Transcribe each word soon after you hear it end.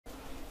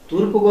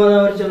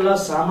తూర్పుగోదావరి జిల్లా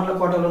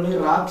సామర్లకోటలోని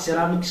rock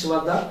ceramics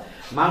వద్ద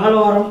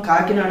మంగళవారం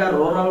కాకినాడ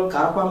రూరల్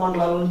కరప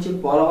మండలాల నుంచి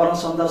పోలవరం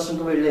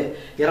సందర్శనకు వెళ్లే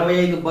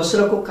 25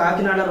 బస్సులకు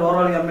కాకినాడ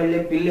రూరల్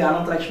ఎమ్మెల్యే పిల్లి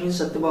అనంతలక్ష్మి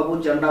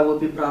సత్యబాబు జెండా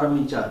ఊపి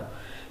ప్రారంభించారు.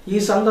 ఈ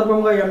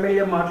సందర్భంగా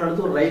ఎమ్మెల్యే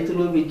మాట్లాడుతూ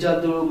రైతులు,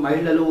 విద్యార్థులు,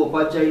 మహిళలు,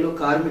 ఉపాధ్యాయులు,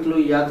 కార్మికులు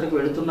ఈ యాత్రకు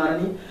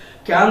వెళుతున్నారని,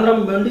 కేంద్రం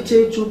మొండి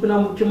చేయి చూపిన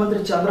ముఖ్యమంత్రి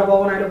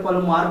చంద్రబాబు నాయుడు పలు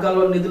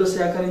మార్గాల్లో నిధులు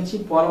సేకరించి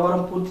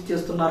పోలవరం పూర్తి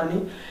చేస్తున్నారని,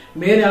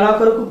 మే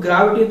నెలాఖరుకు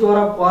గ్రావిటీ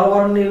ద్వారా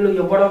పోలవరం నీళ్లు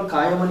ఇవ్వడం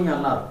ఖాయమని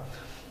అన్నారు.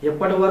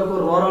 ఇప్పటి వరకు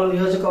రూరల్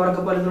నియోజకవర్గ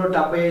పరిధిలో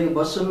 75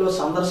 బస్సుల్లో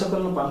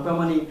సందర్శకులను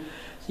పంపామని,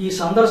 ఈ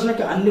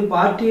సందర్శనకి అన్ని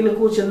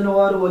పార్టీలకు చెందిన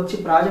వారు వచ్చి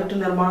ప్రాజెక్టు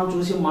నిర్మాణం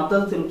చూసి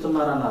మద్దతు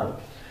తెలుపుతున్నారన్నారు.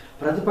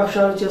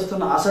 ప్రతిపక్షాలు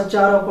చేస్తున్న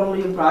అసత్యారోపణలు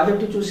ఈ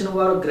ప్రాజెక్టు చూసిన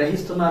వారు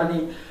గ్రహిస్తున్నారని,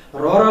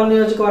 రూరల్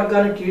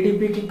నియోజకవర్గాన్ని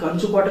టీడీపీకి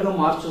కంచుకోటగా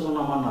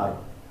మార్చుతున్నామన్నారు.